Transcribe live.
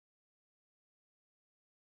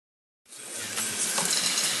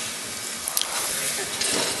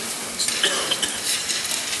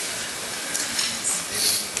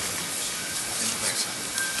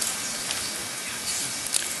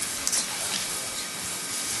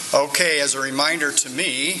Okay, as a reminder to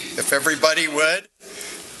me, if everybody would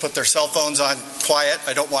put their cell phones on quiet.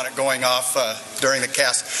 I don't want it going off during the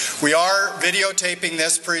cast. We are videotaping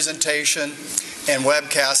this presentation and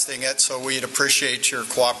webcasting it, so we'd appreciate your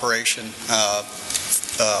cooperation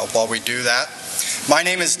while we do that. My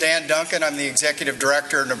name is Dan Duncan. I'm the Executive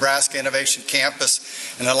Director of Nebraska Innovation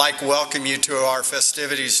Campus, and I'd like to welcome you to our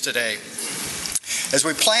festivities today. As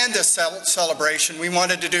we planned this celebration, we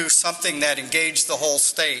wanted to do something that engaged the whole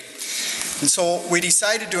state. And so we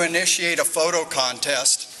decided to initiate a photo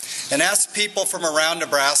contest and ask people from around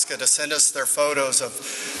Nebraska to send us their photos of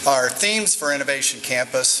our themes for Innovation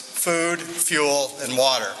Campus: food, fuel, and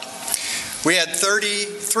water. We had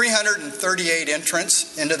 338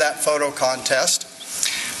 entrants into that photo contest.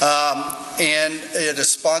 And it is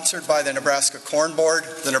sponsored by the Nebraska Corn Board,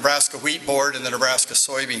 the Nebraska Wheat Board, and the Nebraska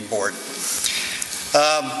Soybean Board.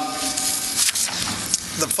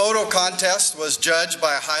 The photo contest was judged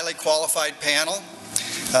by a highly qualified panel.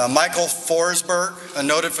 Michael Forsberg, a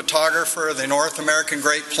noted photographer of the North American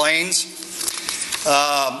Great Plains.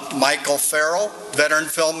 Michael Farrell, veteran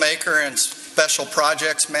filmmaker and special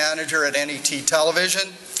projects manager at NET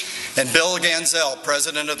Television. And Bill Ganzel,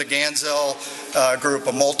 president of the Ganzel Group,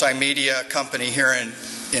 a multimedia company here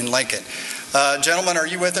in Lincoln. Gentlemen, are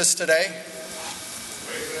you with us today?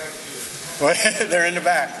 They're in the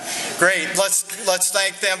back. Great. Let's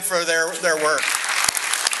thank them for their work.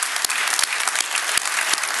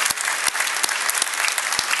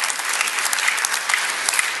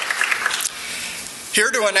 Here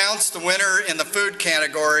to announce the winner in the food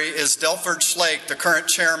category is Delford Schlake, the current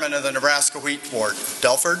chairman of the Nebraska Wheat Board.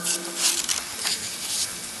 Delford?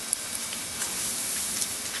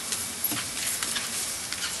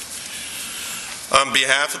 On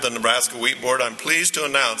behalf of the Nebraska Wheat Board, I'm pleased to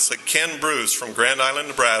announce that Ken Bruce from Grand Island,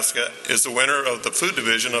 Nebraska, is the winner of the food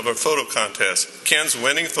division of our photo contest. Ken's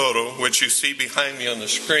winning photo, which you see behind me on the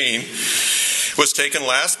screen, was taken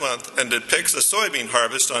last month and depicts the soybean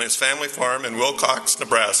harvest on his family farm in Wilcox,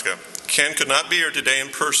 Nebraska. Ken could not be here today in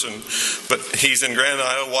person, but he's in Grand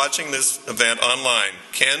Isle watching this event online.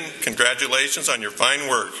 Ken, congratulations on your fine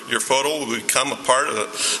work. Your photo will become a part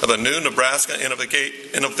of a new Nebraska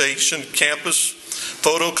Innovation Campus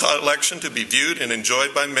photo collection to be viewed and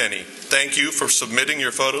enjoyed by many. Thank you for submitting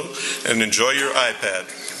your photo and enjoy your iPad.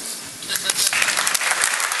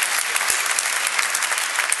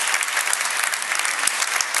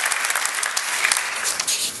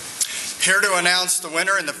 Here to announce the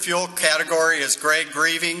winner in the fuel category is Greg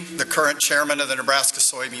Grieving, the current chairman of the Nebraska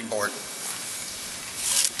Soybean Board.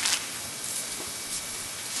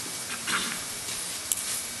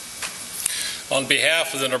 On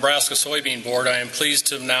behalf of the Nebraska Soybean Board, I am pleased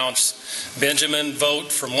to announce Benjamin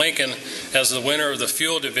Vogt from Lincoln as the winner of the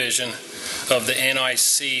fuel division of the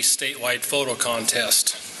NIC statewide photo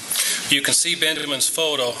contest. You can see Benjamin's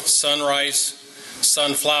photo, Sunrise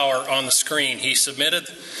Sunflower, on the screen. He submitted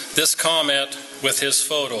this comment with his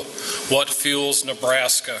photo: "What fuels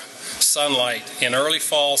Nebraska? Sunlight. In early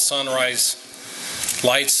fall, sunrise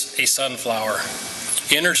lights a sunflower.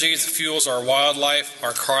 Energy fuels our wildlife,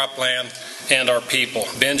 our cropland, and our people."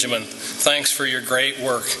 Benjamin, thanks for your great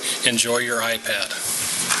work. Enjoy your iPad.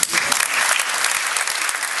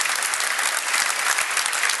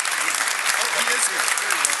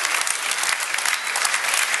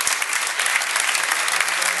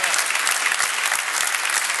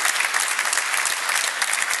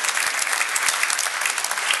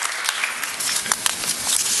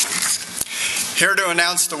 Here to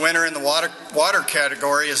announce the winner in the water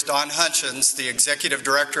category is Don Hutchins, the Executive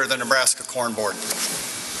Director of the Nebraska Corn Board.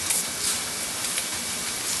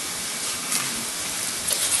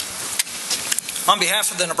 On behalf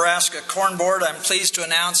of the Nebraska Corn Board, I'm pleased to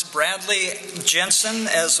announce Bradley Jensen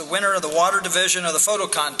as the winner of the water division of the photo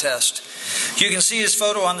contest. You can see his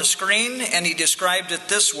photo on the screen, and he described it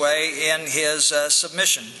this way in his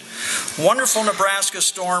submission. "Wonderful Nebraska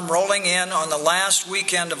storm rolling in on the last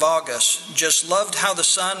weekend of August. Just loved how the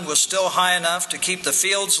sun was still high enough to keep the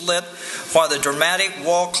fields lit while the dramatic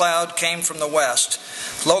wall cloud came from the west.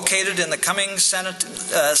 Located in the Cummings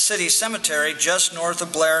City Cemetery just north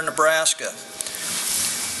of Blair, Nebraska."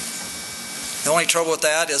 The only trouble with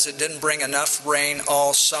that is it didn't bring enough rain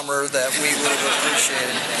all summer that we would have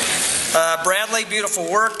appreciated. Bradley, beautiful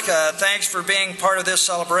work. Thanks for being part of this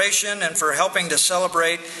celebration and for helping to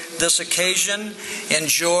celebrate this occasion.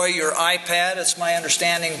 Enjoy your iPad. It's my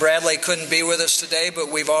understanding Bradley couldn't be with us today, but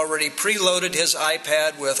we've already preloaded his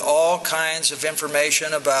iPad with all kinds of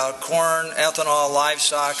information about corn, ethanol,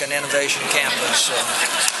 livestock, and Innovation Campus. So,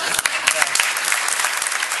 thanks.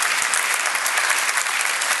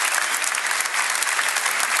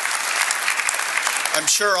 I'm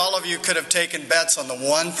sure all of you could have taken bets on the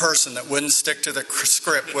one person that wouldn't stick to the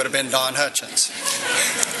script would have been Don Hutchins.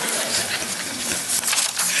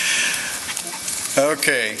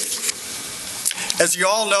 Okay. As you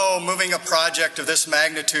all know, moving a project of this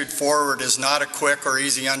magnitude forward is not a quick or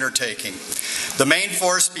easy undertaking. The main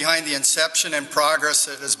force behind the inception and progress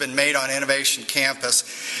that has been made on Innovation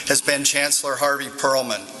Campus has been Chancellor Harvey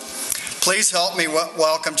Perlman. Please help me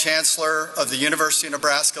welcome Chancellor of the University of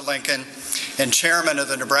Nebraska-Lincoln and Chairman of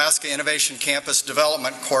the Nebraska Innovation Campus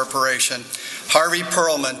Development Corporation, Harvey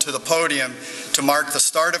Perlman, to the podium to mark the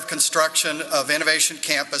start of construction of Innovation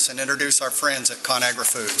Campus and introduce our friends at ConAgra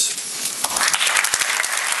Foods.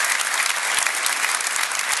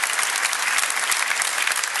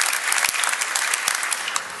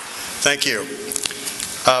 Thank you.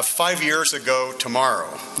 5 years ago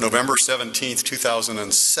tomorrow, November 17th,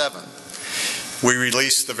 2007, we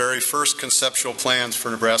released the very first conceptual plans for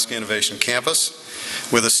Nebraska Innovation Campus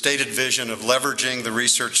with a stated vision of leveraging the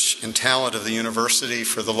research and talent of the university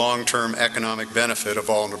for the long-term economic benefit of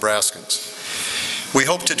all Nebraskans. We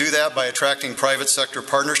hope to do that by attracting private sector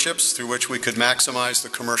partnerships through which we could maximize the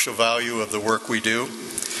commercial value of the work we do.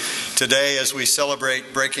 Today, as we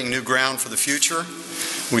celebrate breaking new ground for the future,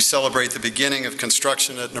 we celebrate the beginning of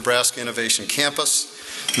construction at Nebraska Innovation Campus,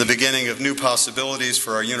 the beginning of new possibilities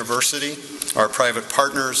for our university, our private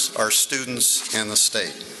partners, our students, and the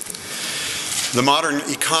state. The modern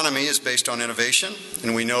economy is based on innovation,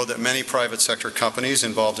 and we know that many private sector companies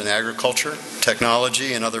involved in agriculture,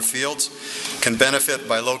 technology, and other fields can benefit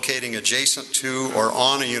by locating adjacent to or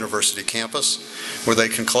on a university campus where they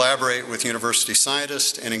can collaborate with university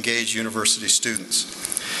scientists and engage university students.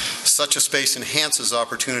 Such a space enhances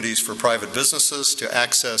opportunities for private businesses to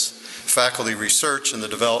access faculty research and the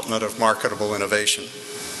development of marketable innovation.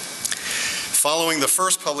 Following the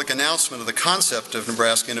first public announcement of the concept of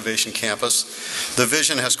Nebraska Innovation Campus, the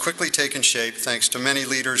vision has quickly taken shape thanks to many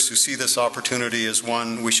leaders who see this opportunity as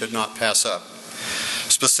one we should not pass up.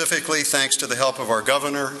 Specifically, thanks to the help of our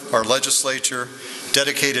governor, our legislature,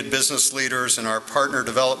 dedicated business leaders, and our partner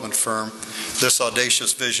development firm, this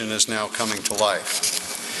audacious vision is now coming to life.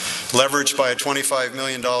 Leveraged by a $25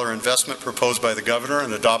 million investment proposed by the governor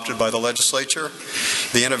and adopted by the legislature,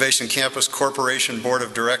 the Innovation Campus Corporation Board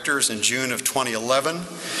of Directors in June of 2011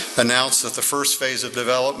 announced that the first phase of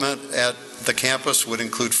development at the campus would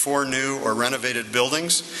include 4 new or renovated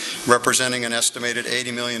buildings, representing an estimated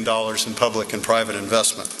 $80 million in public and private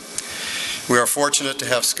investment. We are fortunate to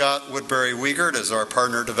have Scott Woodbury-Wiegert as our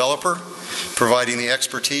partner developer, providing the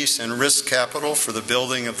expertise and risk capital for the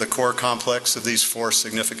building of the core complex of these 4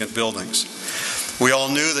 significant buildings. We all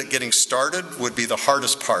knew that getting started would be the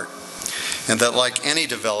hardest part, and that like any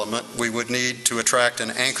development, we would need to attract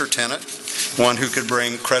an anchor tenant, one who could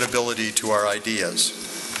bring credibility to our ideas.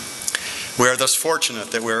 We are thus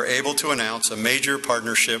fortunate that we are able to announce a major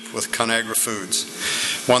partnership with ConAgra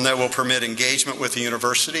Foods, one that will permit engagement with the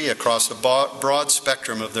university across a broad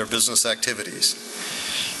spectrum of their business activities.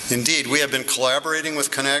 Indeed, we have been collaborating with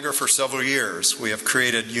ConAgra for several years. We have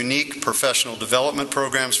created unique professional development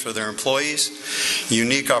programs for their employees,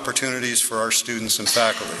 unique opportunities for our students and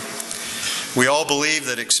faculty. We all believe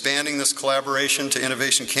that expanding this collaboration to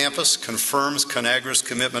Innovation Campus confirms ConAgra's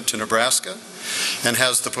commitment to Nebraska and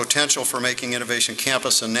has the potential for making Innovation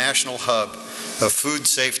Campus a national hub of food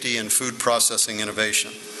safety and food processing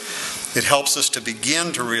innovation. It helps us to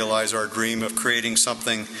begin to realize our dream of creating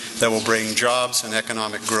something that will bring jobs and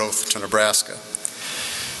economic growth to Nebraska.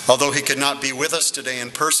 Although he could not be with us today in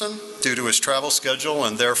person due to his travel schedule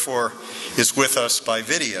and therefore is with us by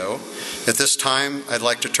video, at this time I'd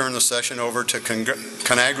like to turn the session over to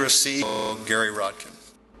ConAgra CEO Gary Rodkin.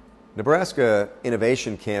 Nebraska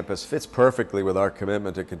Innovation Campus fits perfectly with our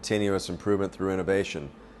commitment to continuous improvement through innovation.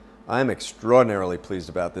 I'm extraordinarily pleased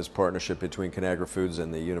about this partnership between ConAgra Foods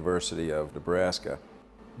and the University of Nebraska.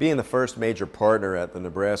 Being the first major partner at the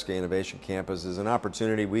Nebraska Innovation Campus is an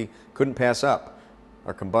opportunity we couldn't pass up.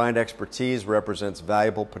 Our combined expertise represents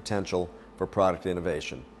valuable potential for product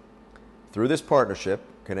innovation. Through this partnership,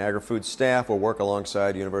 ConAgra Foods staff will work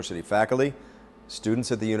alongside university faculty.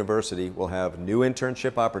 Students at the university will have new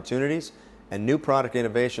internship opportunities, and new product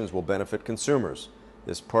innovations will benefit consumers.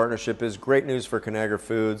 This partnership is great news for ConAgra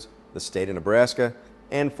Foods, the state of Nebraska,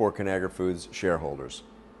 and for ConAgra Foods shareholders.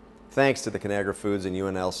 Thanks to the ConAgra Foods and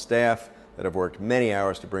UNL staff that have worked many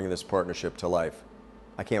hours to bring this partnership to life.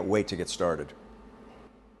 I can't wait to get started.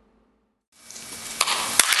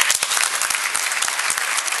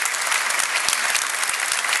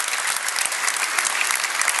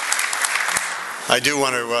 I do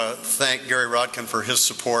want to thank Gary Rodkin for his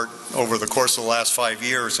support over the course of the last 5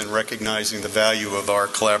 years in recognizing the value of our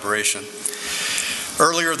collaboration.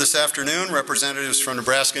 Earlier this afternoon, representatives from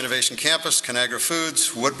Nebraska Innovation Campus, Conagra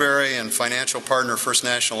Foods, Woodbury, and financial partner First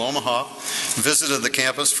National Omaha visited the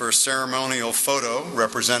campus for a ceremonial photo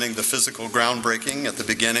representing the physical groundbreaking at the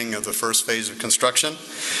beginning of the first phase of construction.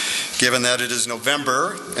 Given that it is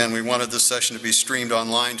November and we wanted this session to be streamed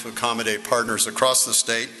online to accommodate partners across the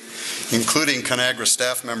state, including Conagra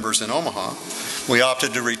staff members in Omaha, we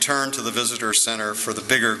opted to return to the Visitor Center for the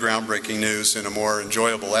bigger groundbreaking news in a more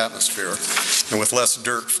enjoyable atmosphere and with less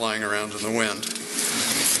dirt flying around in the wind.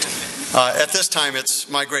 At this time, it's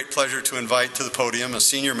my great pleasure to invite to the podium a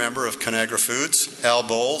senior member of Conagra Foods. Al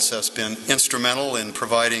Bowles has been instrumental in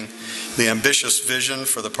providing the ambitious vision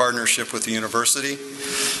for the partnership with the university.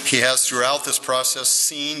 He has throughout this process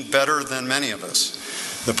seen better than many of us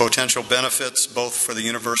the potential benefits both for the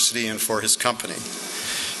university and for his company.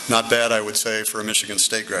 Not bad, I would say, for a Michigan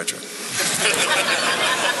State graduate.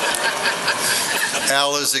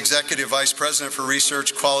 Al is Executive Vice President for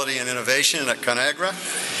Research, Quality, and Innovation at Conagra.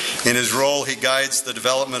 In his role, he guides the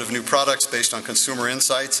development of new products based on consumer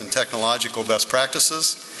insights and technological best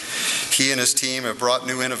practices. He and his team have brought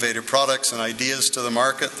new innovative products and ideas to the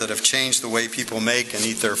market that have changed the way people make and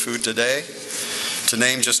eat their food today. To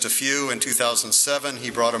name just a few, in 2007, he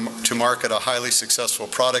brought to market a highly successful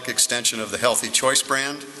product extension of the Healthy Choice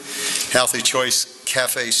brand. Healthy Choice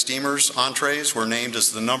Cafe Steamers entrees were named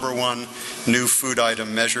as the #1 new food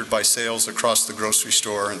item measured by sales across the grocery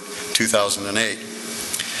store in 2008.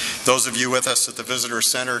 Those of you with us at the Visitor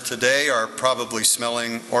Center today are probably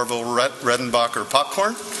smelling Orville Redenbacher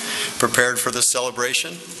popcorn, prepared for this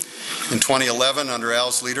celebration. In 2011, under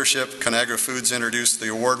Al's leadership, Conagra Foods introduced the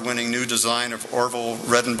award-winning new design of Orville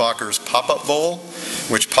Redenbacher's Pop-Up Bowl,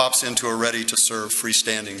 which pops into a ready-to-serve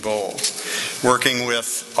freestanding bowl. Working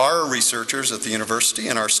with our researchers at the university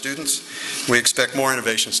and our students, we expect more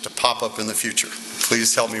innovations to pop up in the future.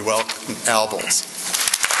 Please help me welcome Al Bowles.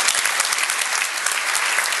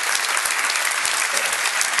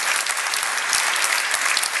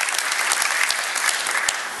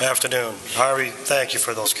 Afternoon. Harvey, thank you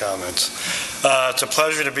for those comments. It's a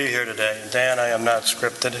pleasure to be here today. Dan, I am not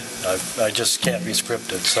scripted. I just can't be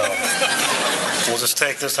scripted, so we'll just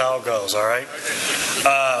take this how it goes, all right?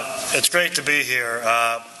 It's great to be here.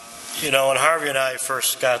 When Harvey and I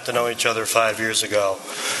first got to know each other 5 years ago,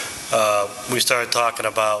 we started talking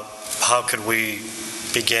about how could we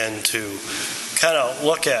begin to kind of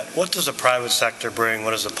look at what does the private sector bring,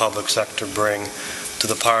 what does the public sector bring to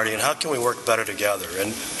the party, and how can we work better together?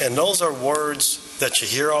 And those are words that you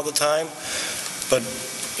hear all the time, but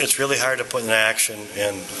it's really hard to put in action,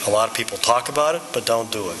 and a lot of people talk about it, but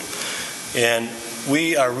don't do it. And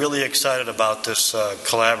we are really excited about this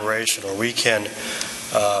collaboration where we can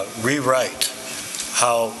rewrite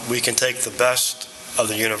how we can take the best of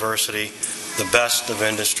the university, the best of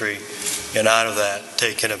industry, and out of that,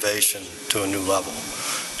 take innovation to a new level.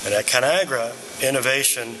 And at Conagra,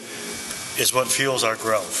 innovation is what fuels our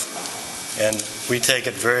growth. And we take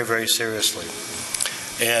it very, very seriously.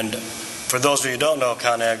 And for those of you who don't know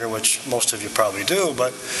Conagra, which most of you probably do,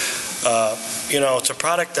 but it's a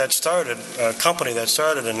product that started, a company that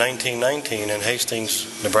started in 1919 in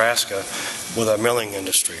Hastings, Nebraska, with our milling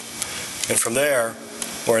industry. And from there,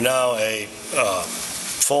 we're now a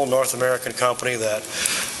full North American company that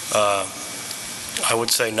I would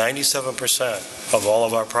say 97% of all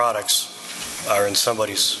of our products are in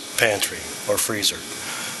somebody's pantry or freezer.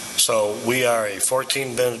 So we are a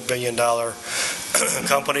 $14 billion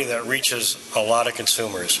company that reaches a lot of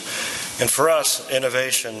consumers. And for us,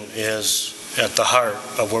 innovation is at the heart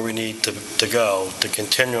of where we need to go to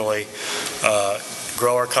continually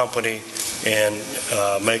grow our company and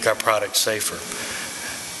make our products safer.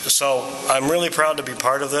 So I'm really proud to be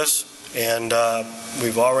part of this. And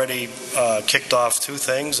we've already kicked off two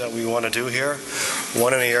things that we want to do here.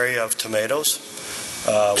 One in the area of tomatoes.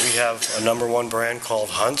 We have a #1 brand called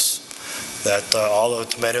Hunt's that all the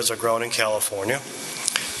tomatoes are grown in California.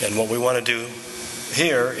 And what we want to do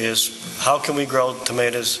here is how can we grow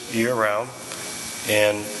tomatoes year-round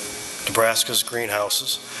in Nebraska's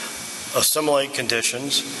greenhouses, assimilate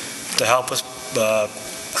conditions to help us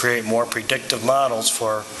create more predictive models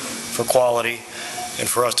for quality and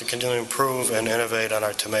for us to continue to improve and innovate on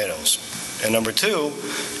our tomatoes. And #2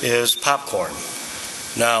 is popcorn.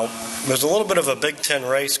 Now, there's a little bit of a Big Ten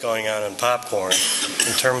race going on in popcorn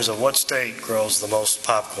in terms of what state grows the most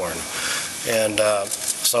popcorn. And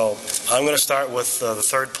so I'm going to start with the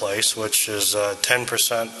third place, which is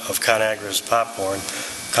 10% of Conagra's popcorn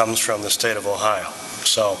comes from the state of Ohio.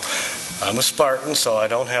 So I'm a Spartan, so I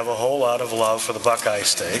don't have a whole lot of love for the Buckeye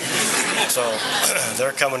State. So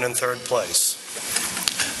they're coming in third place.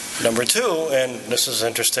 Number two, and this is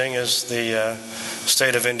interesting, is the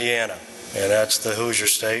state of Indiana. And that's the Hoosier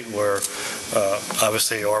state where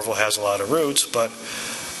obviously Orville has a lot of roots, but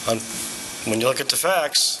when you look at the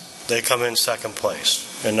facts, they come in second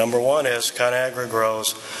place. And number one is ConAgra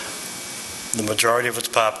grows the majority of its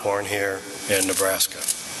popcorn here in Nebraska.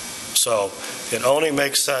 So it only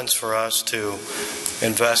makes sense for us to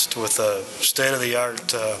invest with the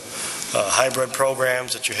state-of-the-art hybrid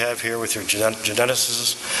programs that you have here with your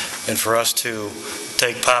geneticists, and for us to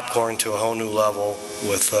take popcorn to a whole new level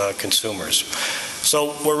with consumers.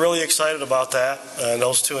 So we're really excited about that.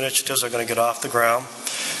 Those two initiatives are going to get off the ground.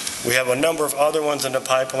 We have a number of other ones in the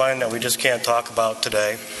pipeline that we just can't talk about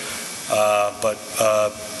today, but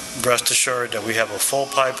rest assured that we have a full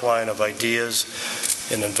pipeline of ideas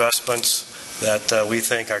and investments that we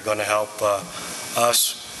think are going to help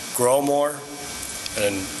us grow more,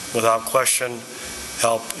 and without question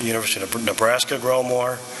help the University of Nebraska grow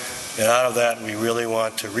more. And out of that, we really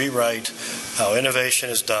want to rewrite how innovation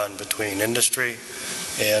is done between industry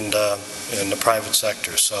and the private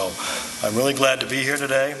sector. So I'm really glad to be here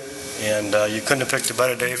today, and you couldn't have picked a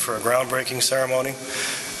better day for a groundbreaking ceremony.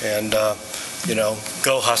 And, you know,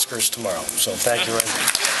 go Huskers tomorrow. So thank you very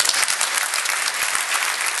much.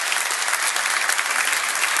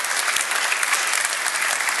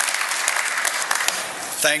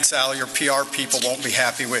 Thanks, Al. Your PR people won't be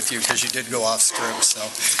happy with you because you did go off script. So,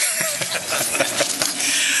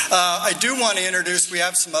 I do want to introduce. We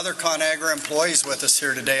have some other ConAgra employees with us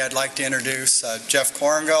here today. I'd like to introduce Jeff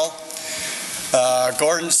Korengal,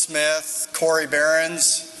 Gordon Smith, Corey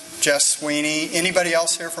Behrens, Jess Sweeney. Anybody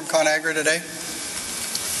else here from ConAgra today?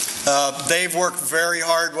 They've worked very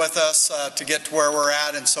hard with us to get to where we're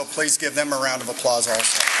at, and so please give them a round of applause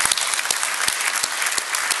also.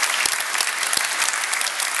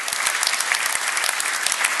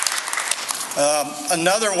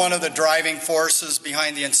 Another one of the driving forces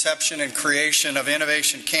behind the inception and creation of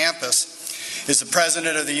Innovation Campus is the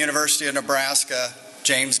president of the University of Nebraska,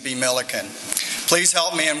 James B. Milliken. Please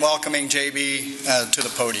help me in welcoming JB to the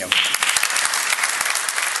podium.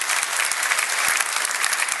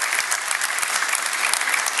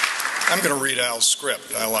 I'm going to read Al's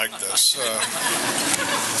script. I like this.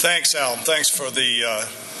 Thanks, Al. Thanks for the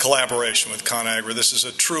collaboration with ConAgra. This is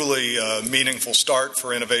a truly meaningful start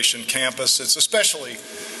for Innovation Campus. It's especially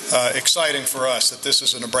exciting for us that this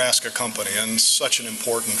is a Nebraska company and such an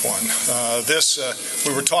important one.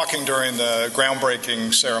 We were talking during the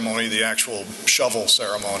groundbreaking ceremony, the actual shovel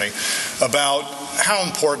ceremony, about how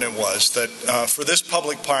important it was that for this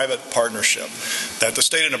public-private partnership that the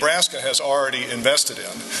state of Nebraska has already invested in,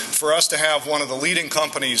 for us to have one of the leading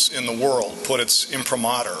companies in the world put its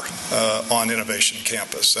imprimatur on Innovation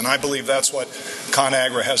Campus. And I believe that's what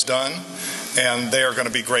ConAgra has done, and they are going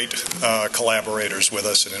to be great collaborators with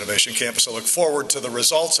us at Innovation Campus. I look forward to the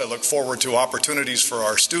results. I look forward to opportunities for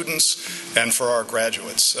our students and for our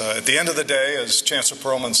graduates. At the end of the day, as Chancellor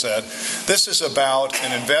Perlman said, this is about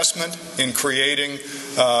an investment in creating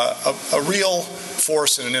a real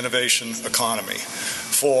force in an innovation economy,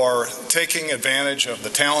 for taking advantage of the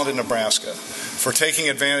talent in Nebraska, for taking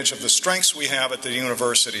advantage of the strengths we have at the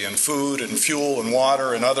university in food and fuel and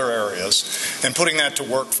water and other areas, and putting that to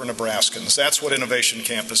work for Nebraskans. That's what Innovation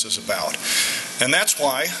Campus is about. And that's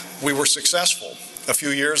why we were successful a few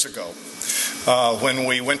years ago when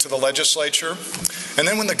we went to the legislature, and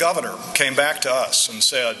then when the governor came back to us and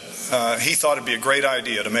said he thought it'd be a great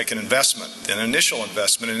idea to make an investment, an initial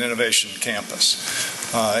investment in Innovation Campus.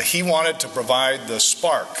 He wanted to provide the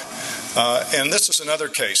spark. And this is another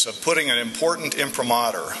case of putting an important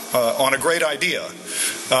imprimatur on a great idea,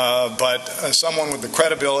 but someone with the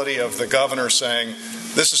credibility of the governor saying,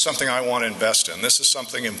 this is something I want to invest in. This is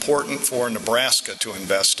something important for Nebraska to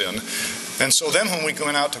invest in. And so then when we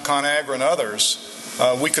went out to ConAgra and others,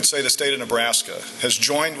 we could say the state of Nebraska has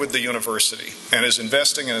joined with the university and is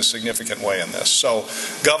investing in a significant way in this. So,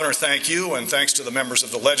 Governor, thank you, and thanks to the members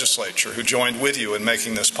of the legislature who joined with you in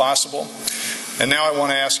making this possible. And now I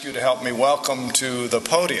want to ask you to help me welcome to the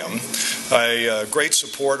podium a great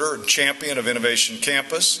supporter and champion of Innovation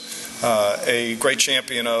Campus, a great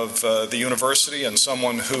champion of the university, and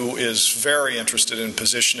someone who is very interested in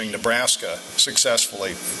positioning Nebraska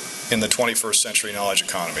successfully in the 21st century knowledge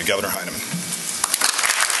economy. Governor Heineman.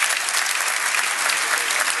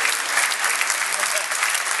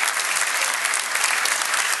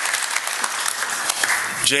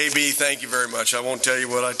 JB, thank you very much. I won't tell you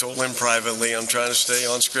what I told him privately. I'm trying to stay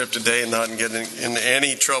on script today and not get into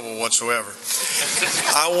any trouble whatsoever.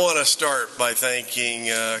 I want to start by thanking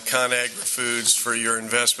ConAgra Foods for your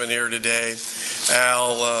investment here today.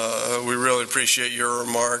 Al, we really appreciate your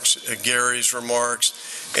remarks, Gary's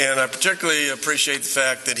remarks, And I particularly appreciate the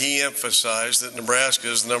fact that he emphasized that Nebraska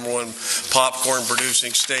is the #1 popcorn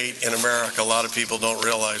producing state in America. A lot of people don't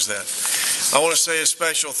realize that. I want to say a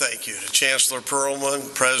special thank you to Chancellor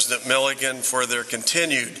Perlman, President Milligan for their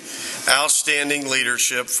continued outstanding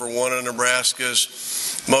leadership for one of Nebraska's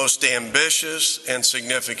most ambitious and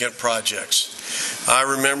significant projects. I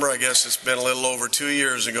remember, I guess it's been a little over 2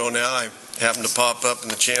 years ago now, I happened to pop up in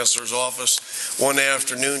the Chancellor's office one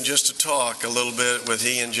afternoon just to talk a little bit with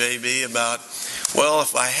he and JB about, well,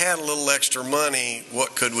 if I had a little extra money,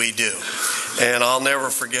 what could we do? And I'll never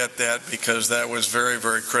forget that because that was very,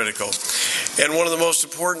 very critical. And one of the most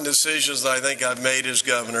important decisions that I think I've made as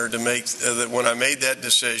governor to make, that when I made that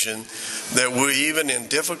decision, that we, even in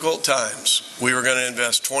difficult times, we were going to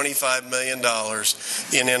invest $25 million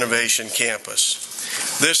in Innovation Campus.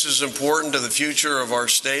 This is important to the future of our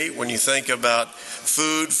state when you think about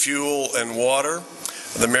food, fuel, and water,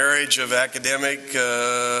 the marriage of academics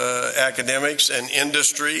and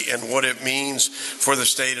industry, and what it means for the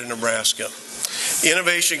state of Nebraska.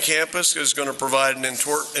 Innovation Campus is going to provide an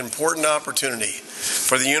important opportunity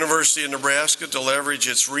for the University of Nebraska to leverage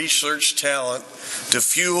its research talent to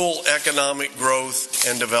fuel economic growth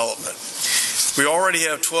and development. We already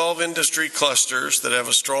have 12 industry clusters that have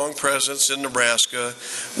a strong presence in Nebraska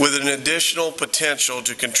with an additional potential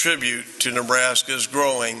to contribute to Nebraska's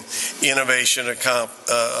growing innovation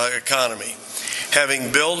economy.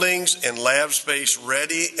 Having buildings and lab space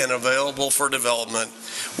ready and available for development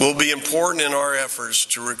will be important in our efforts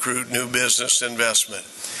to recruit new business investment.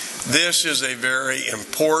 This is a very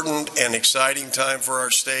important and exciting time for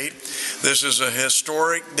our state. This is a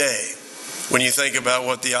historic day when you think about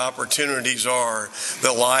what the opportunities are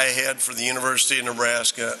that lie ahead for the University of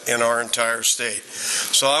Nebraska and our entire state.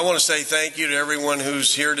 So I want to say thank you to everyone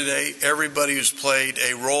who's here today, everybody who's played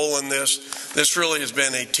a role in this. This really has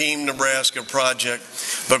been a Team Nebraska project,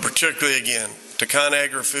 but particularly, again, to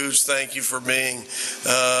ConAgra Foods, thank you for being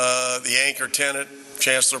the anchor tenant.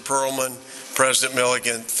 Chancellor Perlman, President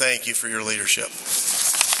Milligan, thank you for your leadership.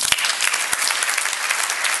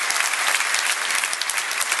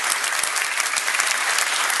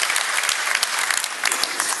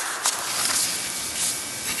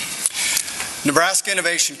 Nebraska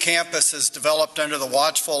Innovation Campus is developed under the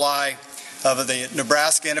watchful eye of the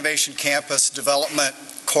Nebraska Innovation Campus Development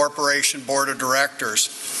Corporation Board of Directors.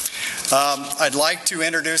 I'd like to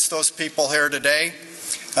introduce those people here today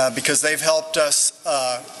because they've helped us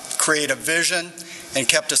create a vision and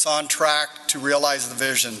kept us on track to realize the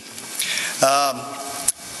vision.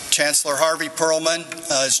 Chancellor Harvey Perlman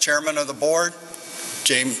is chairman of the board,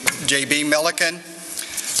 J.B. Milliken,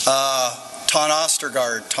 Ton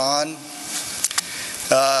Ostergaard,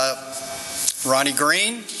 Ronnie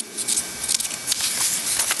Green.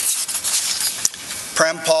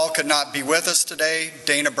 Prem Paul could not be with us today.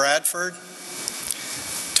 Dana Bradford,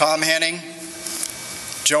 Tom Henning,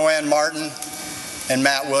 Joanne Martin, and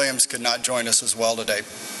Matt Williams could not join us as well today.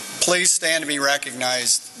 Please stand to be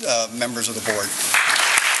recognized, members of the board.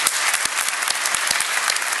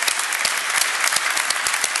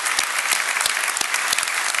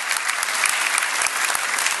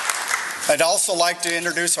 I'd also like to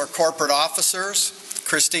introduce our corporate officers.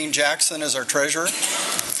 Christine Jackson is our treasurer,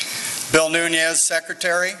 Bill Nunez,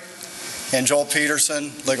 secretary, and Joel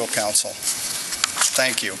Peterson, legal counsel.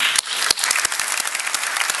 Thank you.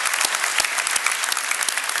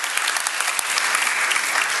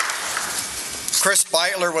 Chris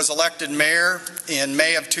Beitler was elected mayor in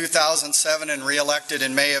May of 2007 and re-elected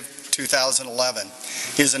in May of 2011.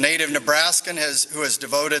 He is a native Nebraskan who has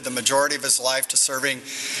devoted the majority of his life to serving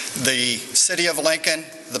the city of Lincoln,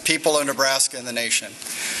 the people of Nebraska, and the nation.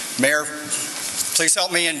 Mayor, please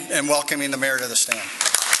help me in welcoming the mayor to the stand.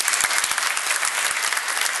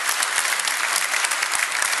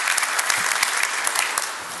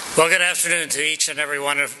 Well, good afternoon to each and every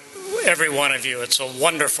one of you. It's a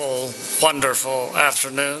wonderful, wonderful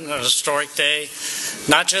afternoon, a historic day,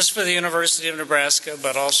 not just for the University of Nebraska,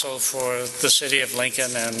 but also for the city of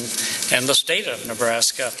Lincoln and the state of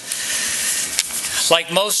Nebraska.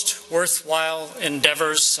 Like most worthwhile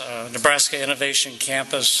endeavors, Nebraska Innovation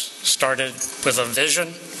Campus started with a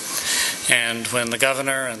vision, and when the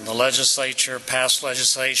governor and the legislature passed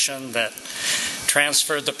legislation that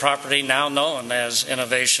transferred the property now known as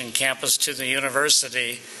Innovation Campus to the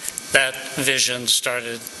university, that vision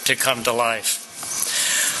started to come to life.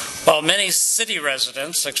 While many city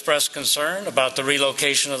residents expressed concern about the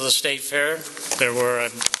relocation of the State Fair, there were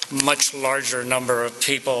a much larger number of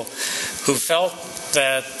people who felt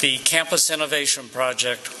that the Campus Innovation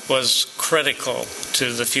Project was critical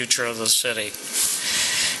to the future of the city.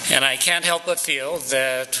 And I can't help but feel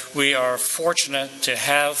that we are fortunate to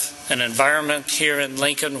have an environment here in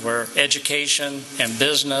Lincoln where education and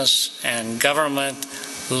business and government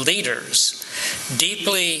leaders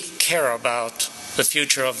deeply care about the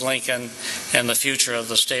future of Lincoln and the future of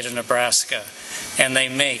the state of Nebraska, and they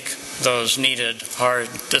make those needed hard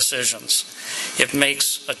decisions. It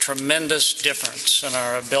makes a tremendous difference in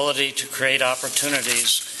our ability to create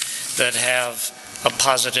opportunities that have a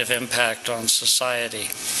positive impact on society.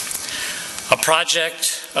 A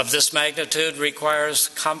project of this magnitude requires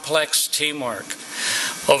complex teamwork.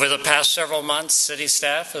 Over the past several months, city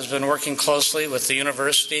staff has been working closely with the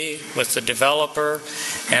university, with the developer,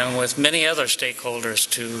 and with many other stakeholders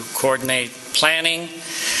to coordinate planning,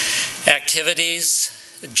 activities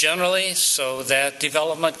generally, so that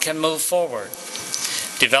development can move forward.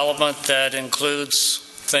 Development that includes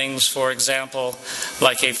things, for example,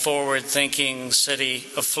 like a forward-thinking city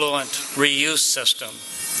effluent reuse system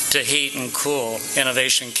to heat and cool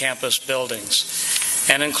Innovation Campus buildings,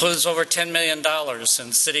 and includes over $10 million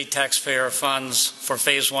in city taxpayer funds for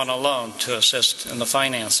Phase 1 alone to assist in the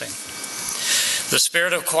financing. The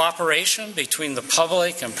spirit of cooperation between the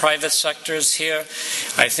public and private sectors here,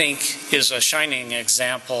 I think, is a shining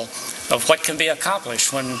example of what can be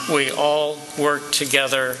accomplished when we all work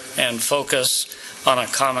together and focus on a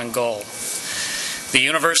common goal. The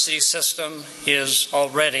university system is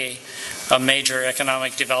already a major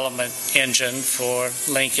economic development engine for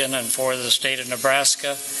Lincoln and for the state of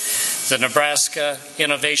Nebraska. The Nebraska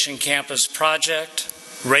Innovation Campus project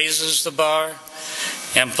raises the bar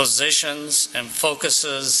and positions and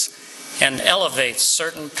focuses and elevates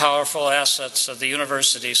certain powerful assets of the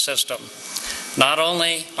university system, not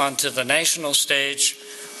only onto the national stage,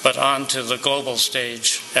 but onto the global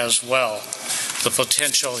stage as well. The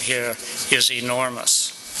potential here is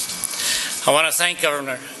enormous. I want to thank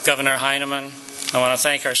Governor Heineman. I want to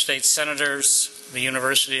thank our state senators, the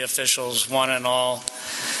university officials, one and all,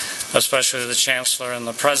 especially the chancellor and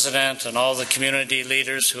the president and all the community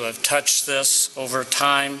leaders who have touched this over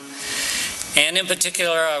time. And in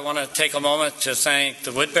particular, I want to take a moment to thank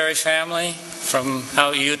the Woodbury family from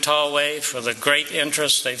out Utah way for the great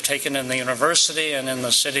interest they've taken in the university and in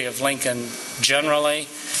the city of Lincoln generally.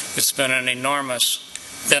 It's been an enormous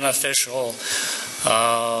beneficial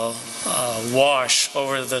wash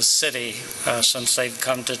over the city since they've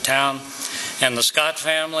come to town. And the Scott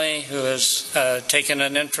family, who has taken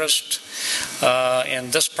an interest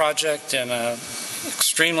in this project in an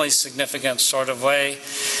extremely significant sort of way.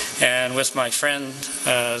 And with my friend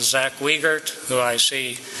Zach Wiegert, who I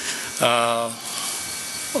see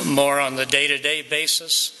more on the day-to-day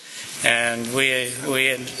basis, and we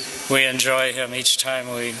enjoy him each time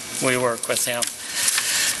we work with him.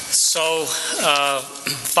 So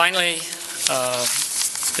finally,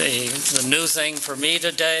 the new thing for me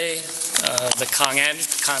today, the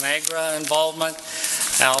ConAgra involvement.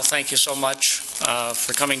 Al, thank you so much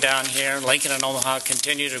for coming down here. Lincoln and Omaha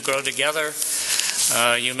continue to grow together.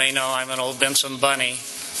 You may know I'm an old Benson bunny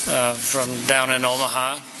from down in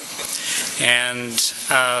Omaha. And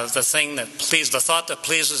the thought that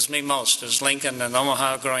pleases me most is Lincoln and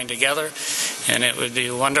Omaha growing together, and it would be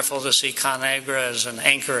wonderful to see ConAgra as an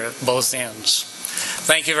anchor at both ends.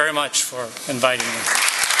 Thank you very much for inviting me.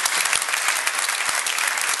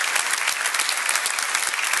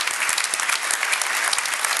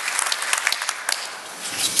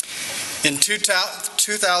 In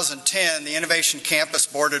 2010, the Innovation Campus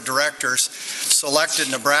Board of Directors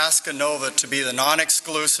selected Nebraska Nova to be the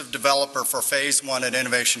non-exclusive developer for Phase 1 at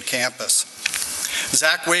Innovation Campus.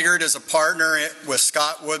 Zach Wiegert is a partner with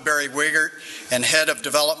Scott Woodbury Wiegert and head of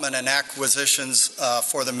development and acquisitions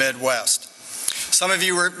for the Midwest. Some of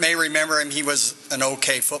you may remember him. He was an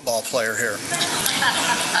okay football player here.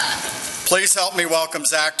 Please help me welcome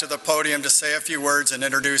Zach to the podium to say a few words and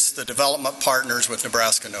introduce the development partners with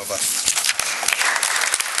Nebraska Nova.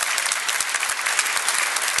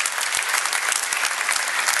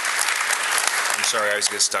 I'm sorry, I always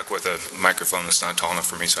get stuck with a microphone that's not tall enough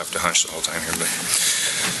for me, so I have to hunch the whole time here. But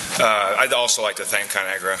I'd also like to thank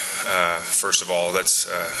ConAgra. First of all, that's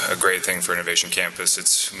a great thing for Innovation Campus.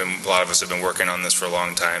 A lot of us have been working on this for a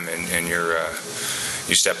long time, and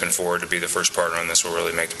you stepping forward to be the first partner on this will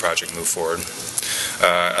really make the project move forward.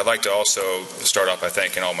 I'd like to also start off by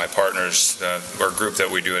thanking all my partners. Our group that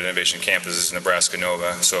we do at Innovation Campus is Nebraska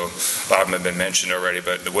Nova, so a lot of them have been mentioned already,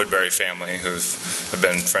 but the Woodbury family, who have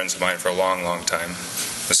been friends of mine for a long, long time.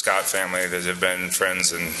 the Scott family that have been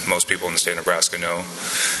friends and most people in the state of Nebraska know.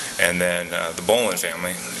 And then the Bolin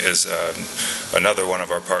family is another one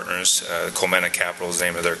of our partners. Colmena Capital is the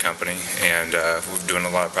name of their company, and we're doing a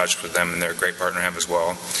lot of projects with them, and they're a great partner to have as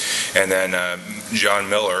well. And then John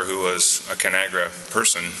Miller, who was a ConAgra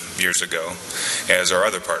person years ago, as our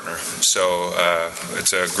other partner. So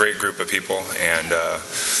it's a great group of people, and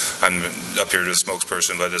I'm up here as a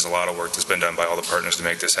spokesperson, but there's a lot of work that's been done by all the partners to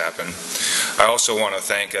make this happen. I also want to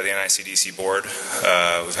thank the NICDC board.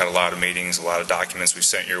 We've had a lot of meetings, a lot of documents we've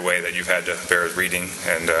sent your way that you've had to bear with reading,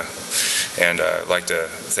 and I'd like to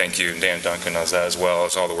thank you, Dan Duncan, on that as well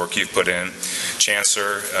as all the work you've put in.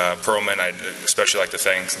 Chancellor Perlman, I'd especially like to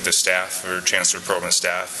thank the staff, or Chancellor Perlman's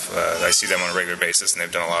staff. I see them on a regular basis, and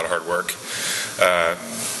they've done a lot of hard work.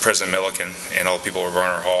 President Milliken and all the people over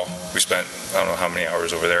Varner Hall. We spent, I don't know how many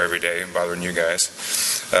hours over there every day bothering you guys.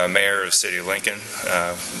 Mayor of the City of Lincoln,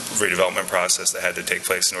 redevelopment process that had to take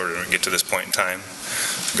place in order to get to this point in time.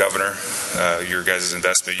 Governor, your guys'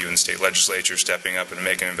 investment, you and the state legislature stepping up and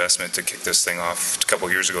making an investment to kick this thing off a couple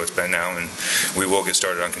years ago. It's been now, and we will get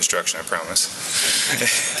started on construction, I promise.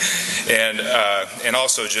 And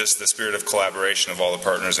also just the spirit of collaboration of all the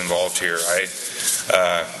partners involved here.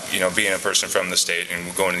 Being a person from the state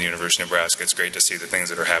and going to the University of Nebraska, it's great to see the things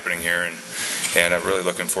that are happening here, and I'm really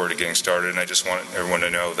looking forward to getting started. And I just want everyone to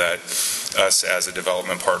know that us as a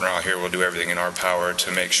development partner out here will do everything in our power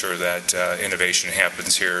to make sure that innovation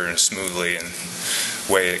happens here smoothly and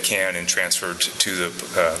way it can, and transferred to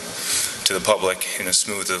the public in as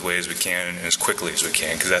smooth a way as we can and as quickly as we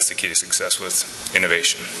can, because that's the key to success with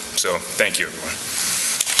innovation. So thank you, everyone.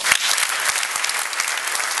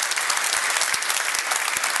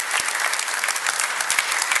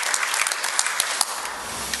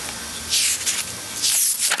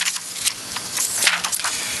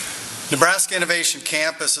 Nebraska Innovation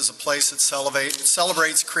Campus is a place that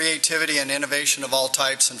celebrates creativity and innovation of all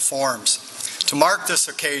types and forms. To mark this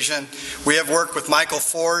occasion, we have worked with Michael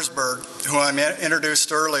Forsberg, who I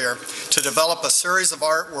introduced earlier, to develop a series of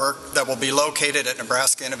artwork that will be located at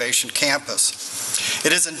Nebraska Innovation Campus.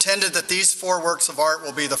 It is intended that these 4 works of art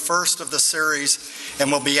will be the first of the series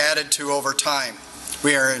and will be added to over time.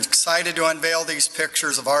 We are excited to unveil these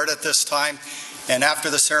pictures of art at this time, and after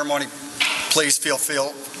the ceremony, please feel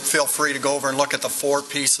free to go over and look at the 4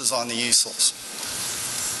 pieces on the easels.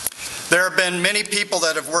 There have been many people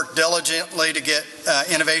that have worked diligently to get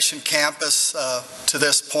Innovation Campus to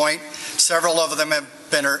this point. Several of them have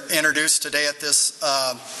been introduced today at this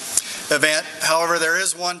event. However, there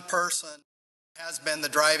is one person who has been the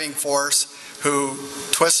driving force who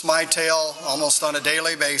twists my tail almost on a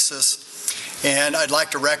daily basis, and I'd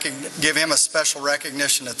like to give him a special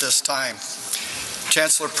recognition at this time.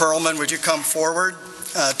 Chancellor Perlman, would you come forward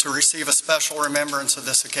to receive a special remembrance of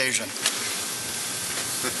this occasion?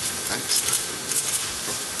 Thanks.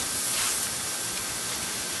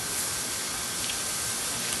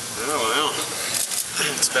 Oh, well.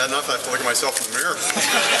 It's bad enough I have to look at myself in the mirror.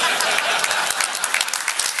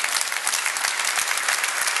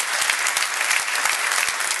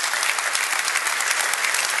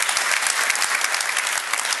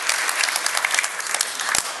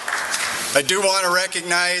 I do want to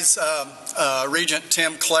recognize Regent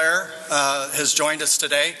Tim Clare has joined us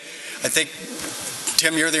today. I think,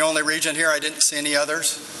 Tim, you're the only regent here. I didn't see any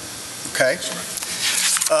others. Okay.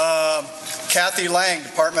 Kathy Lang,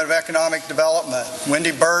 Department of Economic Development.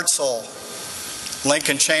 Wendy Birdsell,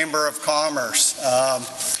 Lincoln Chamber of Commerce.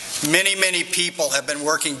 Many, many people have been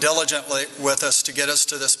working diligently with us to get us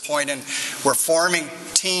to this point, and we're forming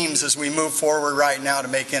teams as we move forward right now to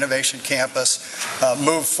make Innovation Campus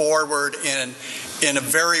move forward in a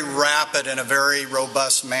very rapid and a very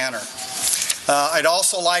robust manner. I'd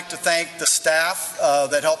also like to thank the staff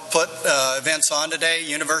that helped put events on today,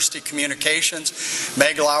 University Communications,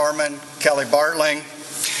 Meg Lauerman, Kelly Bartling,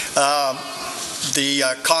 the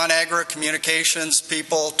ConAgra Communications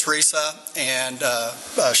people, Teresa and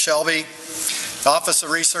Shelby, the Office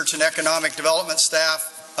of Research and Economic Development staff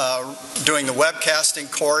doing the webcasting,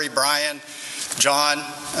 Corey, Brian, John,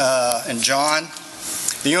 and John,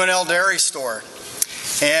 the UNL Dairy Store,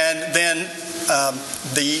 and then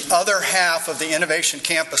the other half of the Innovation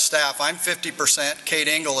Campus staff. I'm 50%, Kate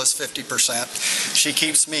Engel is 50%. She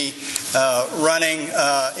keeps me running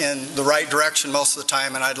in the right direction most of the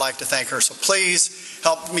time, and I'd like to thank her. So please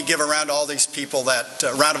help me give a round to all these people that,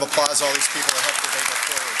 round of applause to all these people that helped today go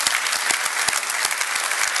forward.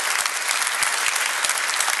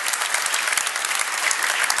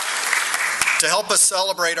 To help us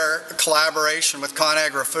celebrate our collaboration with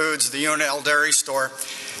ConAgra Foods, the UNL Dairy Store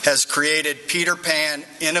has created Peter Pan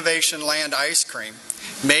Innovation Land Ice Cream.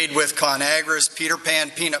 made with ConAgra's Peter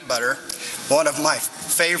Pan peanut butter, one of my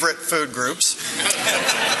favorite food groups.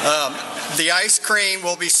 The ice cream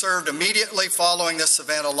will be served immediately following this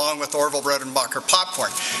event along with Orville Redenbacher popcorn.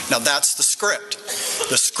 Now that's the script.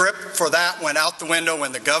 The script for that went out the window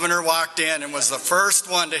when the governor walked in and was the first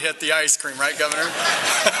one to hit the ice cream, right, Governor?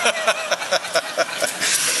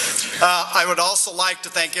 I would also like to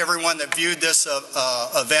thank everyone that viewed this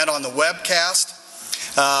event on the webcast.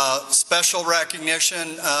 Special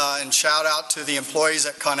recognition and shout out to the employees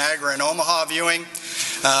at ConAgra in Omaha viewing.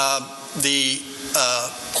 The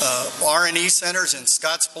R&E centers in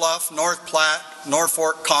Scottsbluff, North Platte,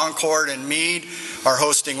 Norfolk, Concord, and Meade are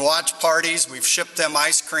hosting watch parties. We've shipped them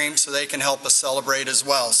ice cream so they can help us celebrate as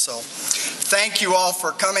well. So thank you all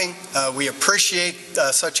for coming. We appreciate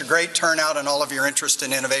such a great turnout and all of your interest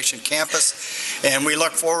in Innovation Campus. And we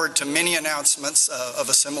look forward to many announcements of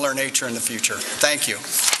a similar nature in the future. Thank you.